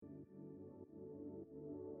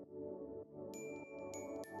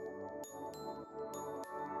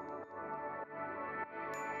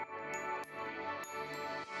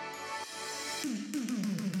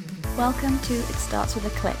Welcome to It Starts With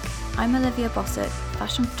a Click. I'm Olivia Bossett,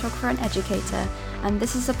 fashion photographer and educator, and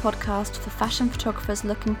this is a podcast for fashion photographers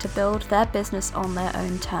looking to build their business on their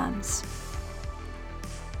own terms.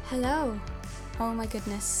 Hello. Oh my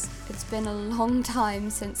goodness, it's been a long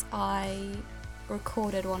time since I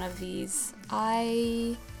recorded one of these.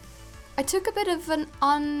 I took a bit of an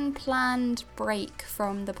unplanned break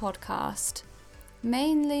from the podcast,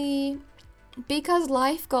 mainly because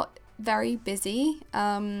life got very busy.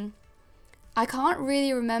 I can't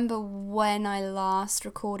really remember when I last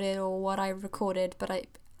recorded or what I recorded, but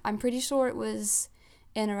I'm pretty sure it was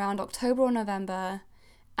in around October or November,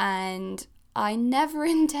 and I never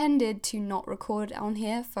intended to not record on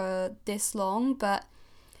here for this long, but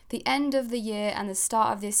the end of the year and the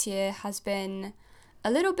start of this year has been a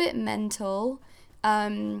little bit mental.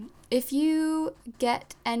 If you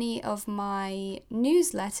get any of my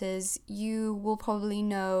newsletters, you will probably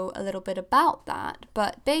know a little bit about that.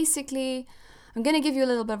 But basically, I'm going to give you a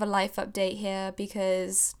little bit of a life update here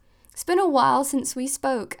because it's been a while since we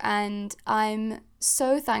spoke, and I'm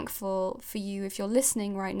so thankful for you if you're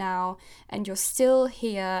listening right now and you're still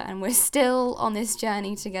here and we're still on this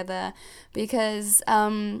journey together because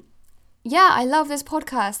I love this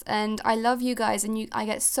podcast and I love you guys, and I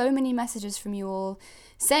get so many messages from you all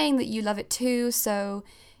saying that you love it too. So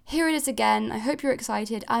here it is again. I hope you're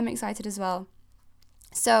excited. I'm excited as well.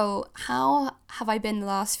 So how have I been the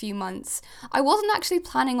last few months? I wasn't actually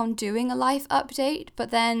planning on doing a life update,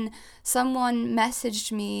 but then someone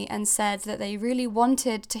messaged me and said that they really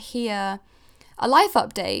wanted to hear a life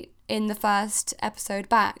update in the first episode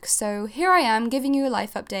back. So here I am giving you a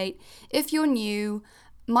life update. If you're new,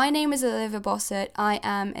 my name is Olivia Bossett. I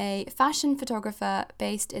am a fashion photographer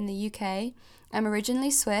based in the UK. I'm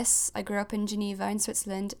originally Swiss. I grew up in Geneva in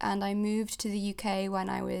Switzerland, and I moved to the UK when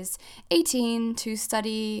I was 18 to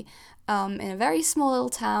study in a very small little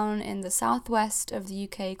town in the southwest of the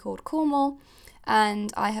UK called Cornwall,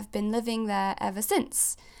 and I have been living there ever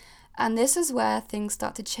since. And this is where things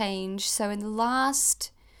start to change. So in the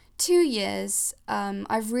last 2 years,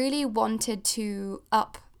 I've really wanted to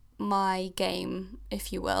up my game,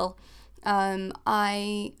 if you will.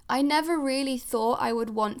 I never really thought I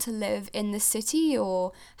would want to live in the city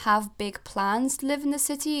or have big plans to live in the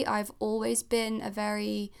city. I've always been a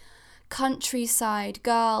very countryside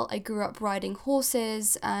girl. I grew up riding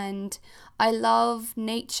horses and I love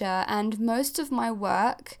nature, and most of my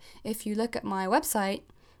work, if you look at my website,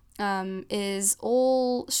 is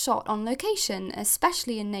all shot on location,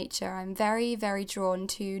 especially in nature. I'm very, very drawn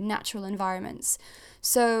to natural environments.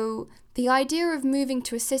 So the idea of moving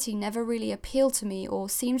to a city never really appealed to me or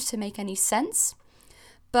seemed to make any sense.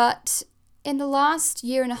 But in the last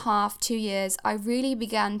year and a half, 2 years, I really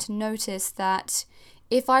began to notice that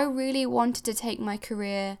if I really wanted to take my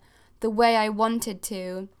career the way I wanted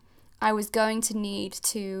to, I was going to need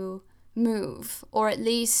to move, or at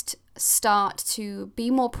least start to be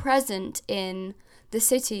more present in the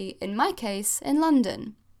city, in my case, in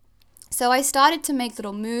London. So I started to make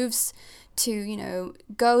little moves to,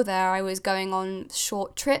 go there. I was going on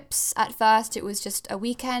short trips. At first, it was just a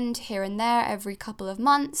weekend here and there every couple of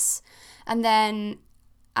months. And then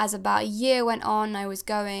as about a year went on, I was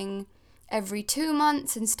going every 2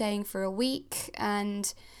 months and staying for a week.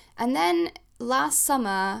 And then last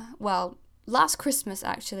Christmas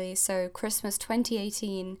actually, so Christmas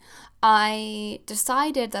 2018, I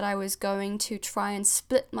decided that I was going to try and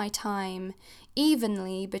split my time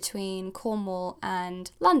evenly between Cornwall and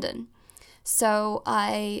London. So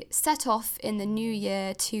I set off in the new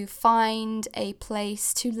year to find a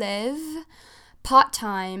place to live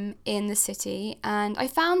part-time in the city, and I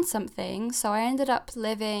found something. So I ended up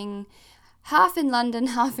living half in London,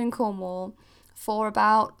 half in Cornwall for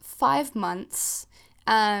about 5 months.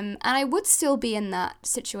 And I would still be in that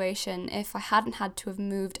situation if I hadn't had to have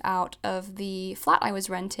moved out of the flat I was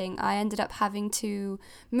renting. I ended up having to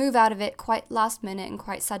move out of it quite last minute and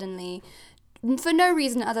quite suddenly, for no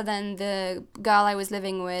reason other than the girl I was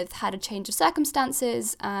living with had a change of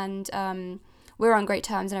circumstances, and we're on great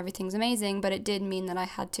terms and everything's amazing, but it did mean that I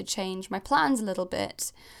had to change my plans a little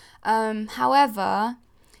bit. However,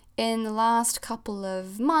 in the last couple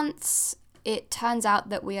of months, it turns out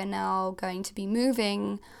that we are now going to be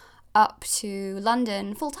moving up to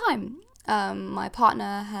London full time. My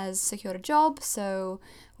partner has secured a job, so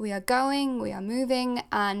we are moving,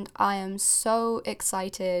 and I am so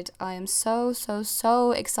excited. I am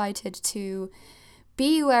so excited to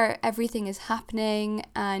be where everything is happening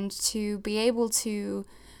and to be able to,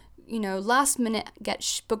 last minute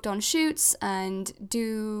get booked on shoots and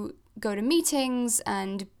go to meetings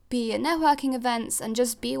and be at networking events and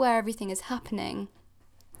just be where everything is happening.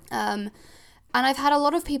 And I've had a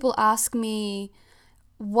lot of people ask me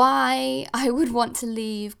why I would want to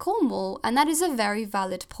leave Cornwall, and that is a very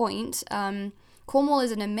valid point. Cornwall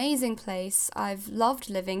is an amazing place. I've loved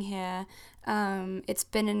living here. It's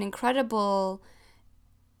been an incredible,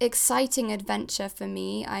 exciting adventure for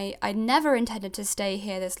me. I never intended to stay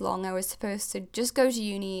here this long. I was supposed to just go to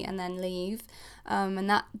uni and then leave, and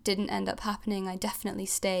that didn't end up happening. I definitely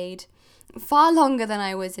stayed far longer than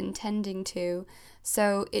I was intending to.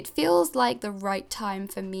 So it feels like the right time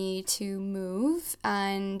for me to move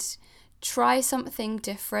and try something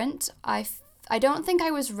different. I don't think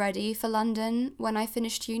I was ready for London when I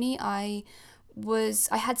finished uni. I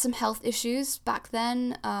had some health issues back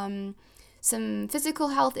then, some physical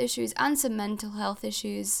health issues and some mental health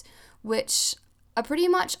issues, which are pretty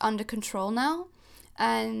much under control now.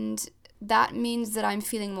 And that means that I'm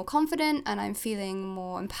feeling more confident and I'm feeling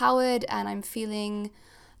more empowered and I'm feeling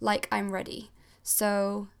like I'm ready.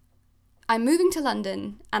 So I'm moving to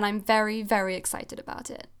London and I'm very, very excited about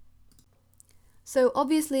it. So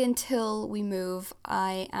obviously until we move,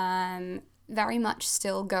 I am very much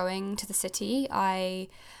still going to the city. I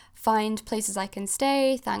find places I can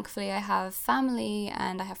stay. Thankfully, I have family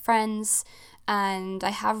and I have friends, and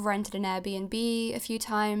I have rented an Airbnb a few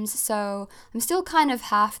times. So I'm still kind of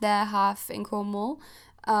half there, half in Cornwall.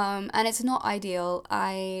 And it's not ideal.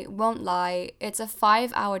 I won't lie. It's a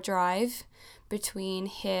 5-hour drive between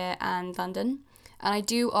here and London. And I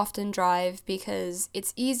do often drive because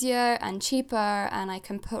it's easier and cheaper, and I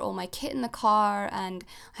can put all my kit in the car, and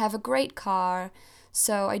I have a great car.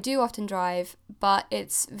 So I do often drive, but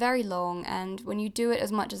it's very long, and when you do it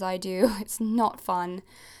as much as I do, it's not fun.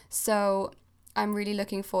 So I'm really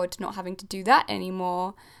looking forward to not having to do that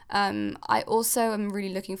anymore. I also am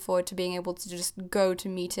really looking forward to being able to just go to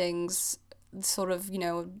meetings sort of,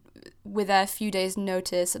 with a few days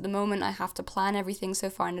notice. At the moment, I have to plan everything so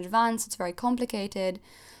far in advance. It's very complicated.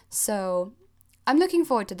 So I'm looking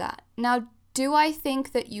forward to that. Now, do I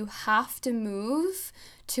think that you have to move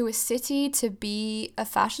to a city to be a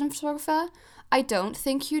fashion photographer? I don't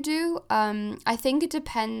think you do. I think it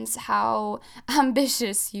depends how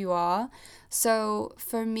ambitious you are. So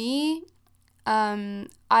for me,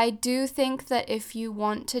 I do think that if you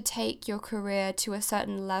want to take your career to a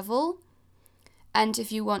certain level, and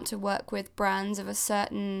if you want to work with brands of a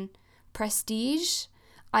certain prestige,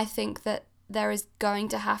 I think that there is going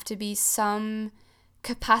to have to be some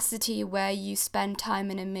capacity where you spend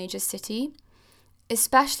time in a major city,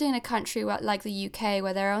 especially in a country like the UK,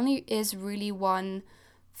 where there only is really one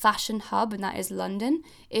fashion hub, and that is London.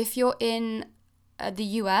 If you're in the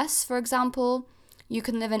US, for example, you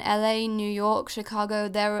can live in LA, New York, Chicago.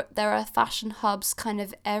 There are fashion hubs kind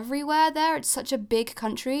of everywhere there. It's such a big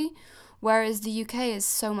country, whereas the UK is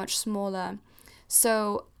so much smaller.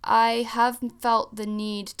 So I have felt the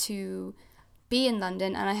need to be in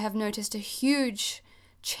London, and I have noticed a huge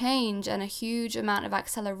change and a huge amount of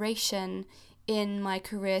acceleration in my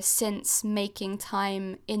career since making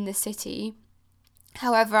time in the city.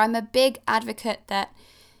 However, I'm a big advocate that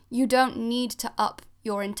you don't need to up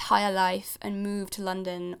your entire life and move to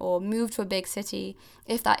London or move to a big city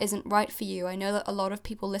if that isn't right for you. I know that a lot of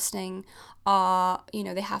people listening are,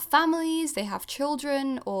 they have families, they have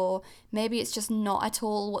children, or maybe it's just not at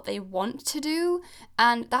all what they want to do,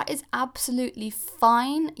 and that is absolutely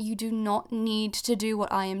fine. You do not need to do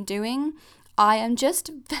what I am doing. I am just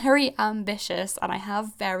very ambitious and I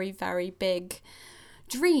have very, very big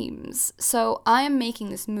dreams. So I am making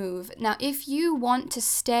this move. Now, if you want to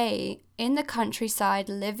stay in the countryside,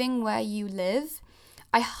 living where you live,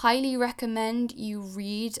 I highly recommend you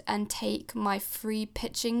read and take my free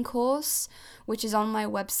pitching course, which is on my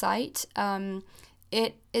website.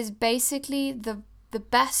 It is basically the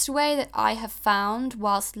best way that I have found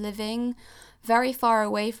whilst living very far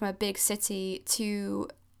away from a big city to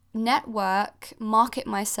network, market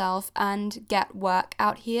myself, and get work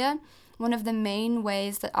out here. One of the main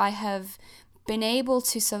ways that I have been able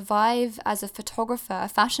to survive as a photographer, a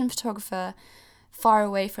fashion photographer, far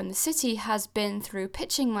away from the city has been through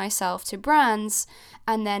pitching myself to brands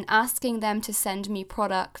and then asking them to send me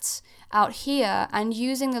products out here and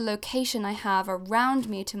using the location I have around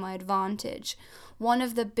me to my advantage. One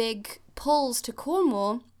of the big pulls to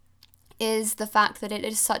Cornwall is the fact that it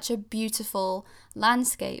is such a beautiful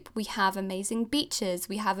landscape. We have amazing beaches,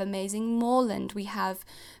 we have amazing moorland, we have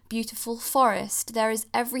beautiful forest. There is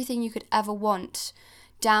everything you could ever want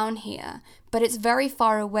down here, but it's very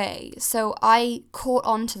far away. So I caught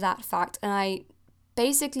on to that fact, and I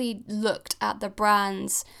basically looked at the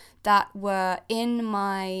brands that were in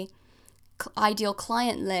my ideal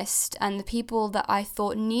client list and the people that I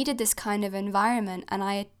thought needed this kind of environment, and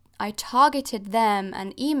I targeted them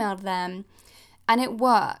and emailed them And it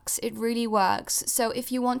works. It really works. So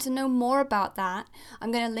if you want to know more about that,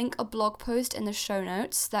 I'm going to link a blog post in the show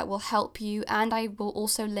notes that will help you. And I will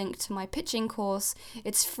also link to my pitching course.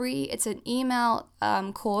 It's free. It's an email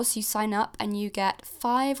course. You sign up and you get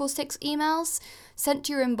 5 or 6 emails sent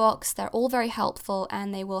to your inbox. They're all very helpful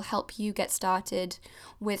and they will help you get started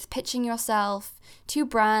with pitching yourself to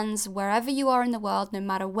brands wherever you are in the world, no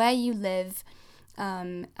matter where you live.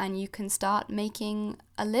 And you can start making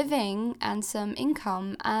a living and some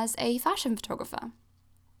income as a fashion photographer.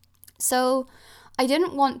 So I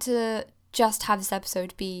didn't want to just have this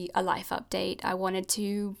episode be a life update. I wanted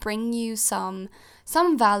to bring you some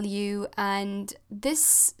value, and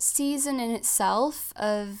this season in itself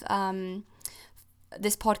of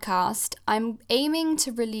this podcast, I'm aiming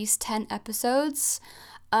to release 10 episodes.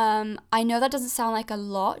 I know that doesn't sound like a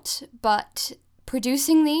lot, but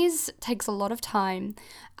producing these takes a lot of time,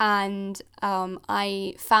 and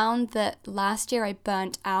I found that last year I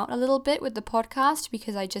burnt out a little bit with the podcast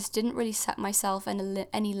because I just didn't really set myself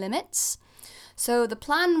any limits. So the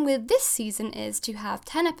plan with this season is to have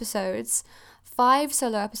 10 episodes, 5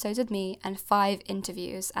 solo episodes with me, and 5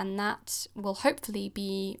 interviews, and that will hopefully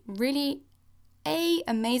be really A,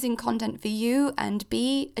 amazing content for you, and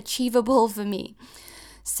B, achievable for me.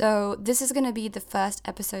 So this is going to be the first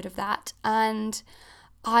episode of that, and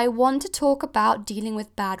I want to talk about dealing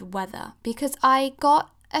with bad weather because I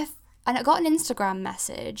got an Instagram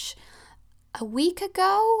message a week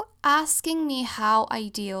ago asking me how I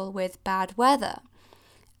deal with bad weather,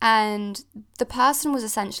 and the person was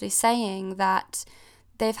essentially saying that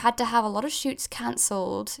they've had to have a lot of shoots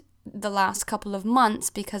cancelled the last couple of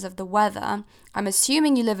months because of the weather. I'm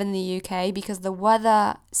assuming you live in the UK because the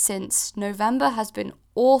weather since November has been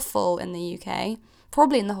awful in the UK,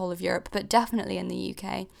 probably in the whole of Europe, but definitely in the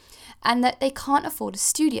UK, and that they can't afford a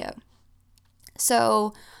studio.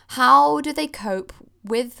 So how do they cope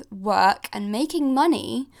with work and making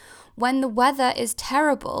money when the weather is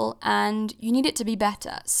terrible and you need it to be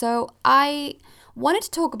better? So I wanted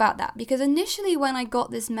to talk about that because initially when I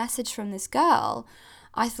got this message from this girl,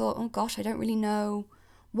 I thought, oh gosh, I don't really know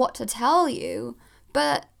what to tell you.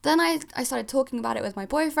 But then I started talking about it with my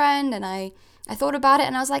boyfriend, and I thought about it,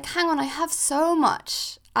 and I was like, hang on, I have so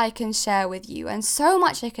much I can share with you and so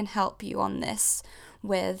much I can help you on this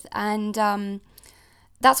with. And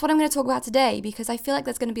that's what I'm going to talk about today because I feel like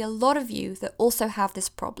there's going to be a lot of you that also have this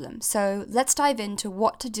problem. So let's dive into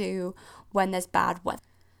what to do when there's bad weather.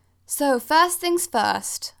 So first things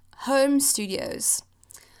first, home studios.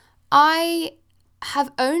 I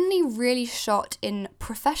have only really shot in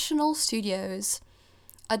professional studios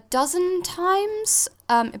a dozen times.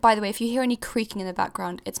 By the way, if you hear any creaking in the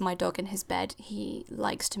background, it's my dog in his bed. He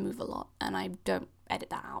likes to move a lot, and I don't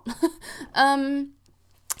edit that out.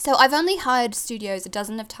 So I've only hired studios a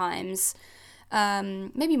dozen of times,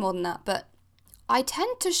 maybe more than that, but I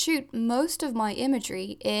tend to shoot most of my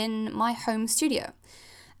imagery in my home studio.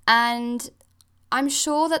 And I'm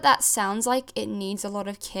sure that sounds like it needs a lot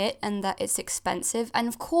of kit and that it's expensive. And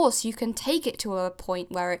of course, you can take it to a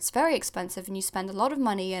point where it's very expensive and you spend a lot of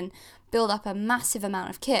money and build up a massive amount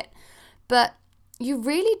of kit. But you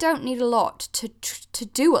really don't need a lot to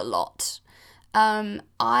do a lot.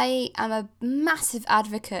 I am a massive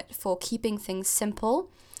advocate for keeping things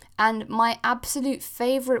simple. And my absolute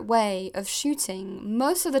favorite way of shooting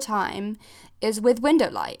most of the time is with window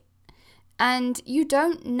light. And you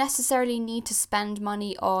don't necessarily need to spend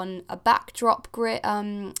money on a backdrop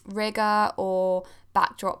rigger or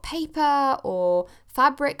backdrop paper or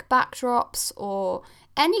fabric backdrops or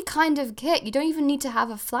any kind of kit. You don't even need to have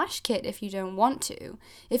a flash kit if you don't want to.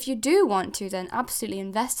 If you do want to, then absolutely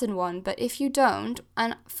invest in one. But if you don't,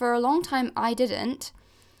 and for a long time I didn't,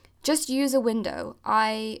 just use a window.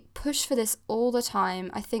 I push for this all the time.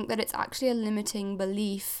 I think that it's actually a limiting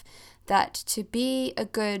belief that to be a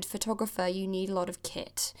good photographer, you need a lot of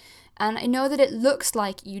kit. And I know that it looks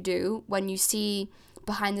like you do when you see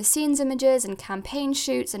behind the scenes images and campaign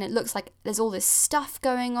shoots, and it looks like there's all this stuff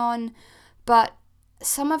going on. But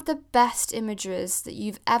some of the best images that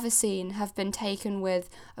you've ever seen have been taken with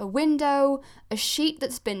a window, a sheet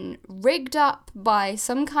that's been rigged up by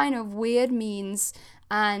some kind of weird means,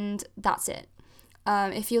 and that's it.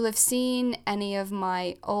 If you'll have seen any of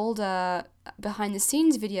my older behind the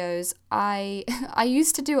scenes videos, I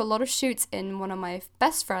used to do a lot of shoots in one of my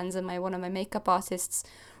best friends and one of my makeup artists'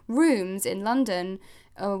 rooms in London.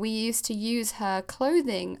 We used to use her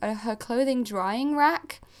clothing drying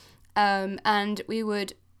rack, and we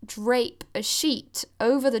would drape a sheet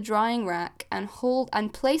over the drying rack and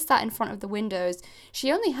place that in front of the windows.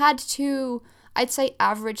 She only had 2, I'd say,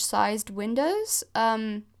 average sized windows.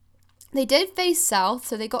 They did face south,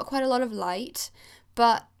 so they got quite a lot of light,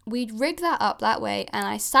 but we'd rigged that up that way, and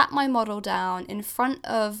I sat my model down in front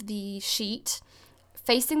of the sheet,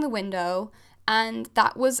 facing the window, and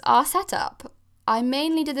that was our setup. I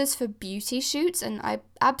mainly did this for beauty shoots, and I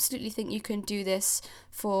absolutely think you can do this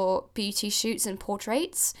for beauty shoots and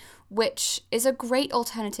portraits, which is a great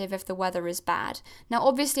alternative if the weather is bad. Now,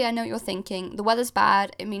 obviously, I know what you're thinking. The weather's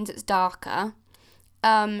bad, it means it's darker.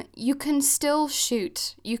 You can still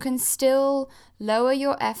shoot. You can still lower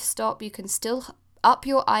your f-stop. You can still up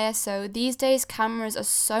your ISO. These days, cameras are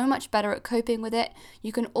so much better at coping with it.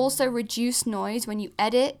 You can also reduce noise when you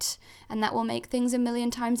edit, and that will make things a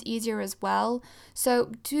million times easier as well.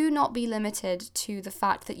 So do not be limited to the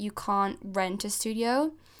fact that you can't rent a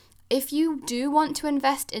studio. If you do want to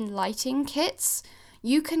invest in lighting kits,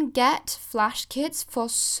 you can get flash kits for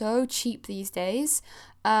so cheap these days.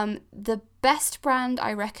 The best brand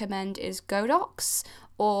I recommend is Godox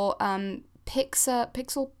or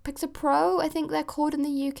Pixel Pro, I think they're called in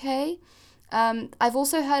the UK. I've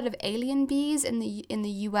also heard of Alien Bees in the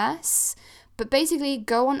US. But basically,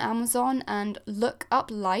 go on Amazon and look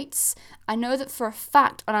up lights. I know that for a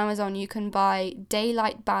fact on Amazon you can buy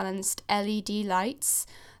daylight balanced LED lights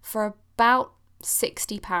for about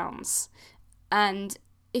 £60. And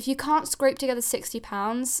if you can't scrape together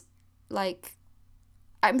 £60, like,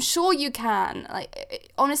 I'm sure you can.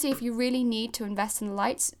 Like, honestly, if you really need to invest in the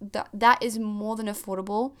lights, that is more than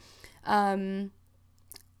affordable.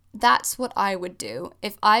 That's what I would do.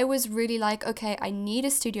 If I was really like, okay, I need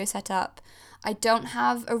a studio setup, I don't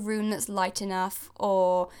have a room that's light enough,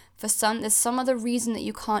 or there's some other reason that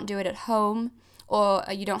you can't do it at home, or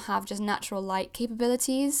you don't have just natural light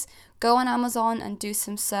capabilities, go on Amazon and do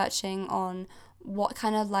some searching on what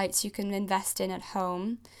kind of lights you can invest in at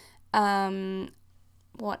home.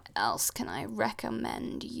 What else can I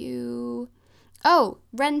recommend you? Oh,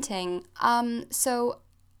 renting. So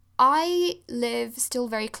I live still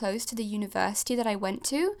very close to the university that I went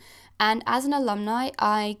to, and as an alumni,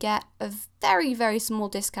 I get a very, very small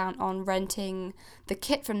discount on renting the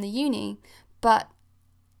kit from the uni. But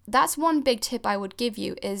that's one big tip I would give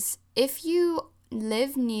you is if you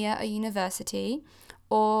live near a university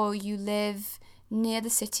or you live near the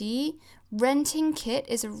city, renting kit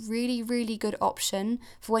is a really, really good option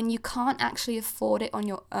for when you can't actually afford it on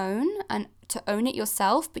your own and to own it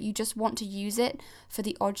yourself, but you just want to use it for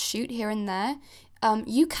the odd shoot here and there.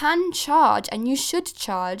 You can charge, and you should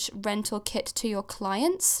charge, rental kit to your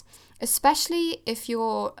clients, especially if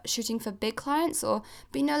you're shooting for big clients. But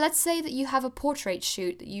let's say that you have a portrait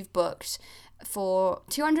shoot that you've booked for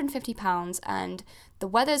 £250 and the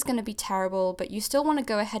weather's going to be terrible, but you still want to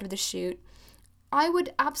go ahead with the shoot. I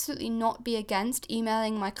would absolutely not be against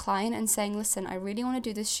emailing my client and saying, listen, I really want to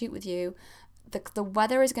do this shoot with you. The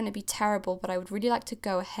weather is going to be terrible, but I would really like to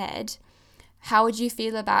go ahead. How would you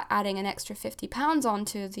feel about adding an extra £50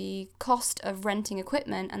 onto the cost of renting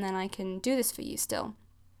equipment, and then I can do this for you still?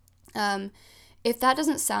 If that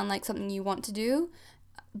doesn't sound like something you want to do,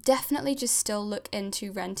 definitely just still look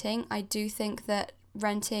into renting. I do think that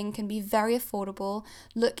renting can be very affordable.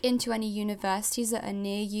 Look into any universities that are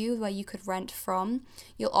near you where you could rent from.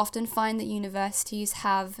 You'll often find that universities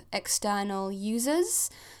have external users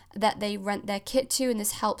that they rent their kit to, and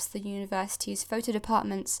this helps the university's photo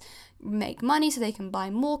departments make money so they can buy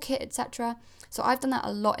more kit, etc. So I've done that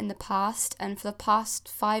a lot in the past, and for the past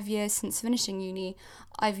 5 years since finishing uni,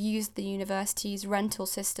 I've used the university's rental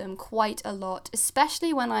system quite a lot,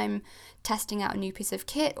 especially when I'm testing out a new piece of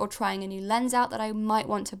kit or trying a new lens out that I might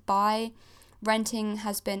want to buy. Renting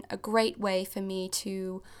has been a great way for me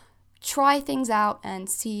to try things out and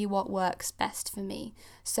see what works best for me.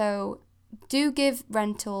 So do give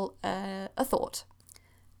rental a thought.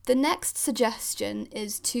 The next suggestion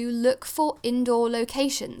is to look for indoor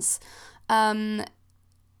locations. I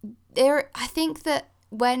think that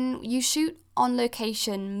when you shoot on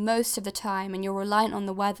location most of the time and you're reliant on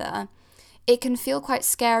the weather, it can feel quite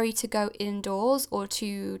scary to go indoors or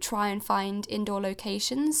to try and find indoor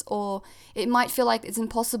locations, or it might feel like it's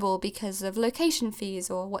impossible because of location fees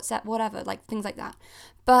or whatever, like things like that.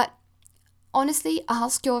 But honestly,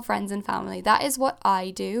 ask your friends and family. That is what I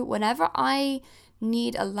do. Whenever I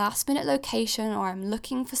need a last minute location or I'm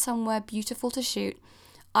looking for somewhere beautiful to shoot,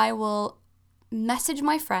 I will message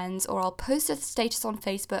my friends or I'll post a status on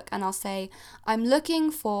Facebook and I'll say, I'm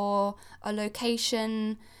looking for a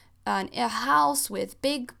location, a house with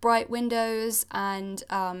big bright windows and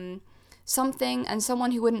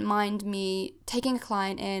someone who wouldn't mind me taking a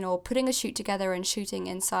client in or putting a shoot together and shooting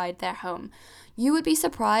inside their home. You would be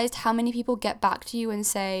surprised how many people get back to you and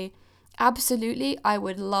say, absolutely, I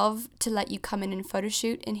would love to let you come in and photo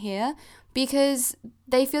shoot in here, because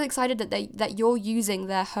they feel excited that you're using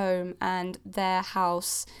their home and their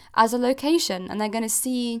house as a location, and they're going to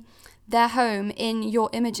see their home in your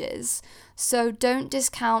images. So don't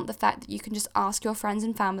discount the fact that you can just ask your friends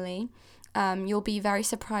and family. You'll be very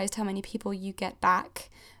surprised how many people you get back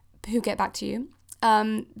who get back to you.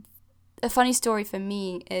 A funny story for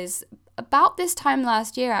me is about this time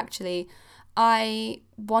last year, actually, I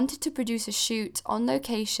wanted to produce a shoot on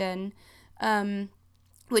location,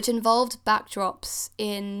 which involved backdrops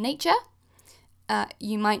in nature.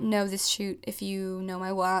 You might know this shoot if you know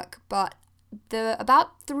my work, but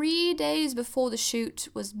about 3 days before the shoot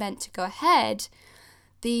was meant to go ahead,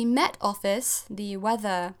 the Met Office, the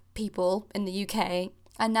weather people in the UK,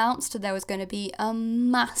 announced there was going to be a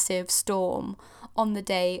massive storm on the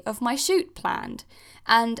day of my shoot planned.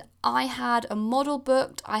 And I had a model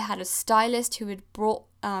booked, I had a stylist who had brought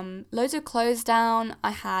loads of clothes down,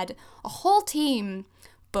 I had a whole team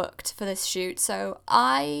booked for this shoot. So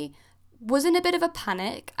I was in a bit of a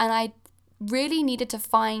panic, and I really needed to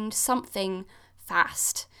find something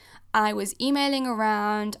fast. I was emailing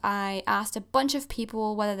around, I asked a bunch of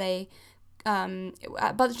people whether they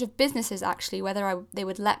a bunch of businesses actually, whether they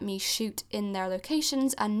would let me shoot in their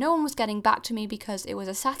locations, and no one was getting back to me because it was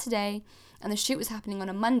a Saturday and the shoot was happening on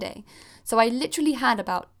a Monday. So I literally had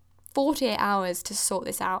about 48 hours to sort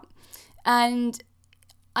this out. And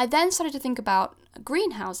I then started to think about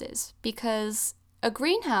greenhouses, because a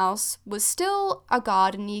greenhouse was still a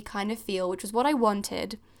garden-y kind of feel, which was what I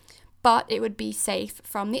wanted, but it would be safe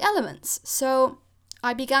from the elements. So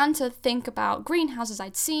I began to think about greenhouses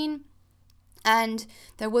I'd seen, and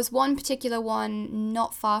there was one particular one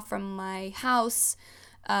not far from my house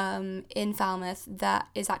in Falmouth that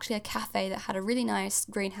is actually a cafe that had a really nice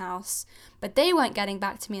greenhouse, but they weren't getting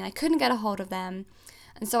back to me and I couldn't get a hold of them.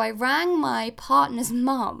 And so I rang my partner's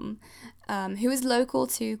mum, who is local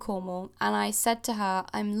to Cornwall, and I said to her,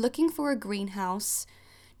 I'm looking for a greenhouse.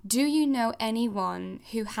 Do you know anyone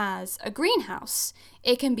who has a greenhouse?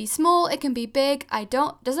 It can be small, it can be big,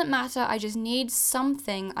 doesn't matter, I just need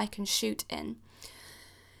something I can shoot in.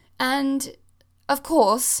 And of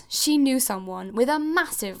course, she knew someone with a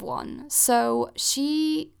massive one. So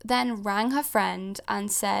she then rang her friend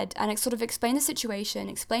and said, and it sort of explained the situation,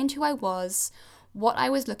 explained who I was, what I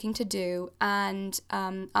was looking to do, and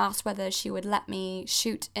asked whether she would let me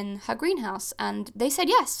shoot in her greenhouse. And they said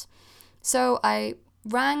yes. So I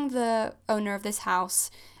rang the owner of this house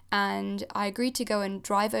and I agreed to go and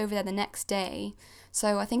drive over there the next day.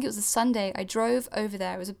 So I think it was a Sunday. I drove over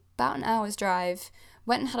there. It was about an hour's drive.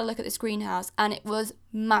 Went and had a look at this greenhouse, and it was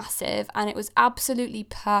massive and it was absolutely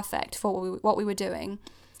perfect for what we were doing.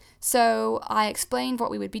 So I explained what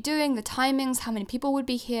we would be doing, the timings, how many people would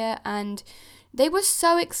be here, and they were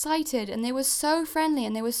so excited and they were so friendly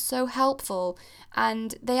and they were so helpful,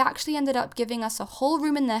 and they actually ended up giving us a whole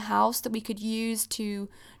room in their house that we could use to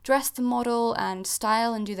dress the model and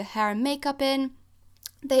style and do the hair and makeup in.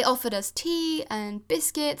 They offered us tea and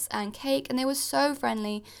biscuits and cake, and they were so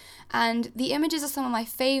friendly, and the images are some of my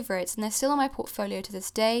favorites and they're still in my portfolio to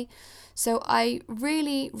this day. So I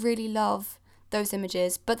really, really love those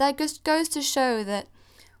images, but that just goes to show that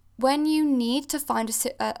when you need to find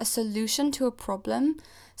a solution to a problem,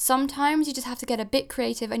 sometimes you just have to get a bit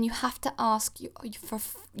creative and you have to ask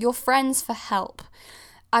your friends for help.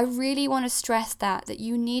 I really want to stress that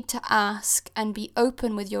you need to ask and be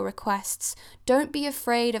open with your requests. Don't be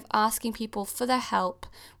afraid of asking people for their help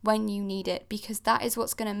when you need it, because that is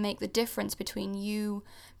what's going to make the difference between you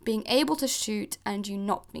being able to shoot and you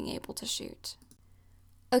not being able to shoot.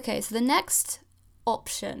 Okay, so the next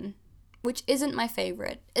option, which isn't my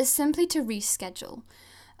favorite, is simply to reschedule.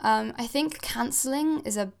 I think cancelling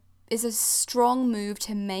is a strong move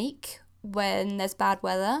to make when there's bad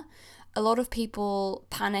weather. A lot of people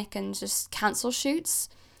panic and just cancel shoots,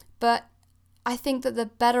 but I think that the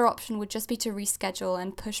better option would just be to reschedule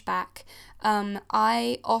and push back.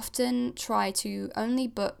 I often try to only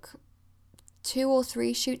book 2 or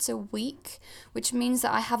 3 shoots a week, which means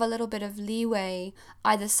that I have a little bit of leeway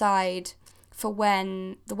either side for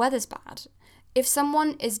when the weather's bad. If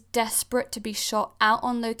someone is desperate to be shot out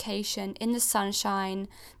on location in the sunshine,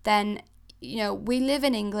 then, we live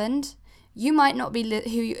in England. You might not be,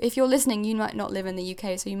 if you're listening, you might not live in the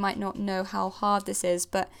UK, so you might not know how hard this is,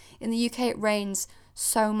 but in the UK it rains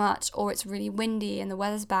so much, or it's really windy and the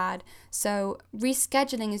weather's bad, so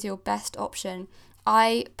rescheduling is your best option.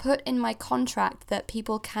 I put in my contract that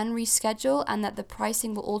people can reschedule and that the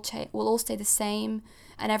pricing will all stay the same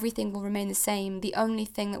and everything will remain the same. The only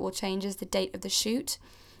thing that will change is the date of the shoot.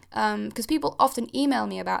 Because people often email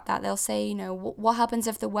me about that. They'll say, what happens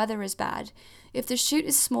if the weather is bad? If the shoot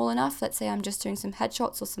is small enough, let's say I'm just doing some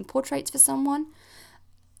headshots or some portraits for someone,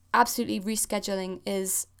 absolutely rescheduling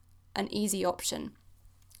is an easy option.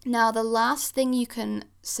 Now, the last thing you can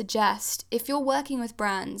suggest, if you're working with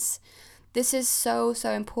brands, this is so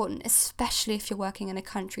important, especially if you're working in a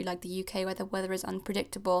country like the UK where the weather is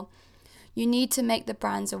unpredictable. You need to make the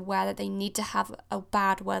brands aware that they need to have a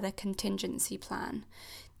bad weather contingency plan.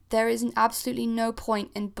 There is absolutely no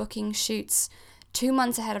point in booking shoots 2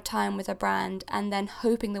 months ahead of time with a brand and then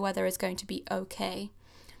hoping the weather is going to be okay.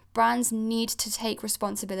 Brands need to take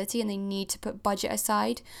responsibility and they need to put budget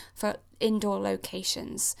aside for indoor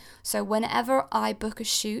locations. So whenever I book a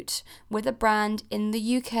shoot with a brand in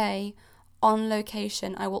the UK on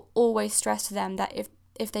location, I will always stress to them that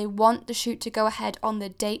if they want the shoot to go ahead on the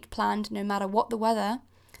date planned, no matter what the weather,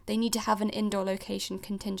 they need to have an indoor location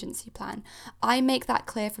contingency plan. I make that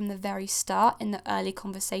clear from the very start in the early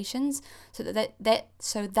conversations so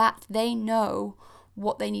that they know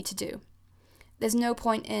what they need to do. There's no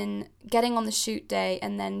point in getting on the shoot day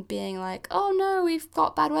and then being like, oh no, we've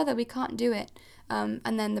got bad weather, we can't do it. And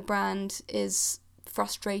then the brand is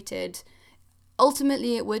frustrated.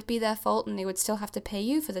 Ultimately, it would be their fault and they would still have to pay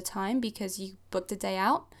you for the time because you booked a day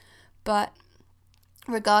out. But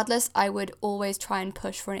regardless, I would always try and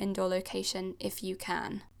push for an indoor location if you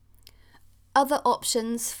can. Other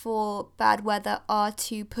options for bad weather are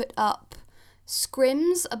to put up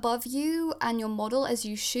scrims above you and your model as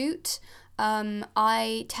you shoot.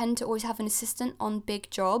 I tend to always have an assistant on big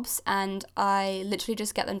jobs and I literally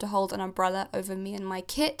just get them to hold an umbrella over me and my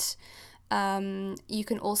kit. You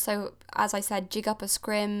can also, as I said, jig up a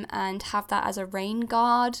scrim and have that as a rain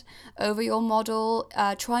guard over your model.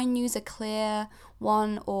 Try and use a clear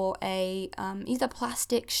one or a either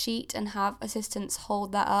plastic sheet and have assistants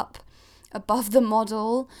hold that up above the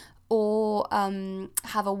model, or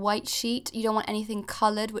have a white sheet. You don't want anything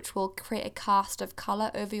coloured, which will create a cast of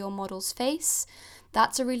colour over your model's face.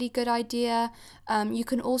 That's a really good idea. You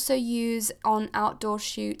can also use on outdoor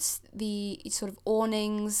shoots the sort of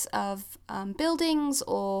awnings of buildings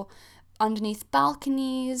or underneath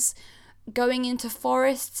balconies. Going into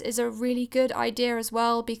forests is a really good idea as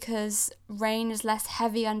well because rain is less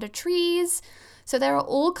heavy under trees. So there are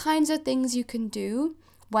all kinds of things you can do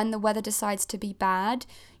when the weather decides to be bad.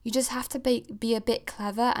 You just have to be a bit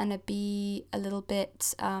clever and be a little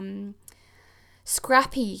bit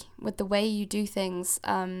scrappy with the way you do things,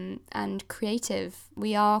 and creative.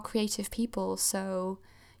 We are creative people, so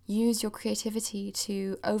use your creativity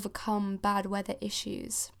to overcome bad weather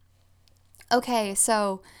issues. Okay,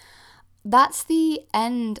 so that's the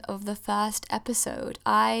end of the first episode.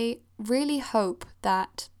 I really hope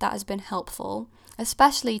that has been helpful,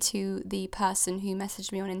 especially to the person who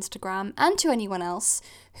messaged me on Instagram and to anyone else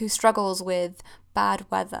who struggles with bad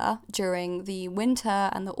weather during the winter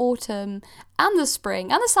and the autumn and the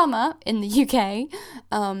spring and the summer in the UK.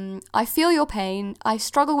 I feel your pain. I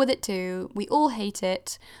struggle with it too. We all hate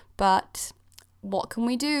it, but what can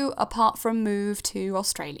we do apart from move to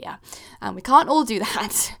Australia? And we can't all do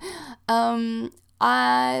that.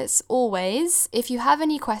 As always, if you have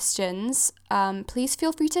any questions, please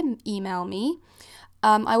feel free to email me.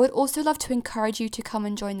 I would also love to encourage you to come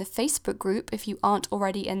and join the Facebook group if you aren't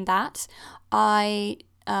already in that. I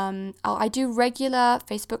do regular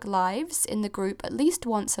Facebook Lives in the group at least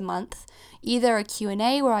once a month, either a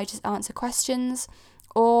Q&A where I just answer questions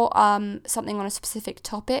or something on a specific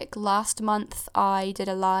topic. Last month I did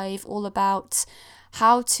a live all about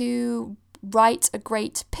how to write a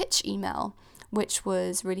great pitch email, which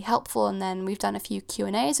was really helpful, and then we've done a few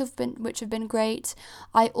Q&As which have been great.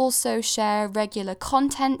 I also share regular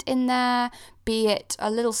content in there, be it a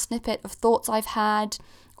little snippet of thoughts I've had,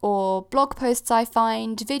 or blog posts I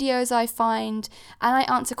find, videos I find, and I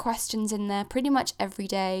answer questions in there pretty much every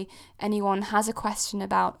day. Anyone has a question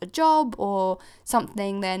about a job or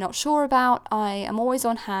something they're not sure about, I am always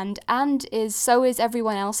on hand, and so is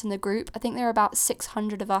everyone else in the group. I think there are about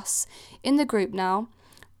 600 of us in the group now,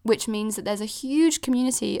 which means that there's a huge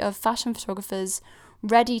community of fashion photographers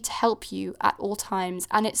ready to help you at all times.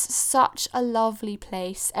 And it's such a lovely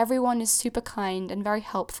place. Everyone is super kind and very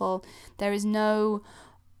helpful. There is no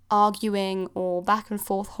arguing or back and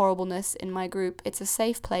forth horribleness in my group. It's a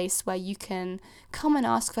safe place where you can come and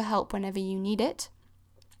ask for help whenever you need it.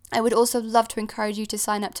 I would also love to encourage you to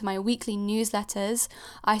sign up to my weekly newsletters.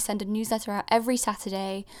 I send a newsletter out every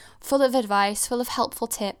Saturday, full of advice, full of helpful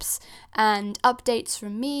tips, and updates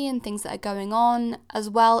from me and things that are going on, as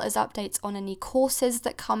well as updates on any courses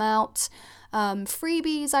that come out.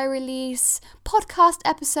 freebies I release, podcast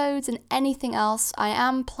episodes, and anything else. I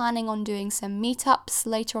am planning on doing some meetups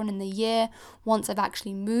later on in the year. Once I've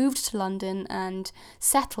actually moved to London and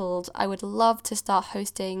settled, I would love to start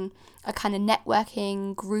hosting a kind of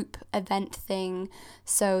networking group event thing.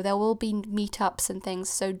 So there will be meetups and things.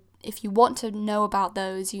 So if you want to know about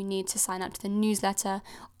those, you need to sign up to the newsletter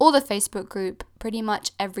or the Facebook group. Pretty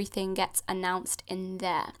much everything gets announced in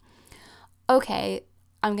there. Okay,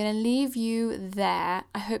 I'm going to leave you there.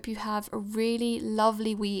 I hope you have a really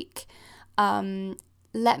lovely week.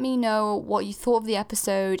 Let me know what you thought of the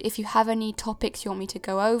episode. If you have any topics you want me to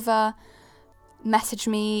go over, message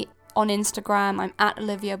me on Instagram. I'm at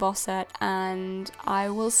Olivia Bossert, and I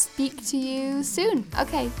will speak to you soon.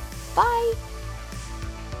 Okay, bye.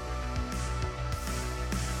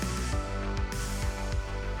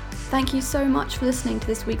 Thank you so much for listening to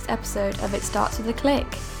this week's episode of It Starts With a Click.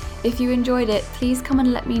 If you enjoyed it, please come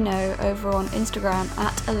and let me know over on Instagram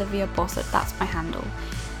at Olivia Bossert. That's my handle.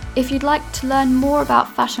 If you'd like to learn more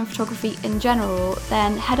about fashion photography in general,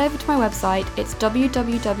 then head over to my website. It's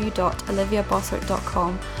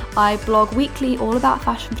www.oliviabossert.com. I blog weekly all about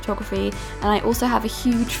fashion photography, and I also have a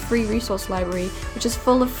huge free resource library which is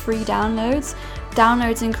full of free downloads.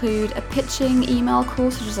 Downloads include a pitching email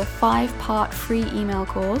course, which is a 5-part free email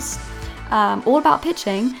course. All about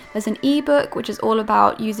pitching. There's an ebook which is all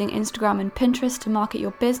about using Instagram and Pinterest to market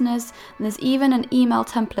your business, and there's even an email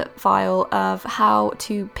template file of how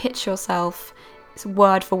to pitch yourself. It's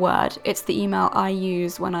word for word. It's the email I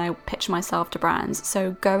use when I pitch myself to brands,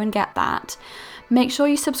 so go and get that. Make sure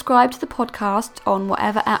you subscribe to the podcast on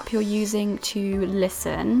whatever app you're using to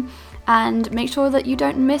listen, and make sure that you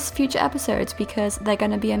don't miss future episodes because they're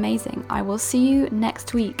going to be amazing. I will see you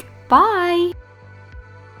next week. Bye!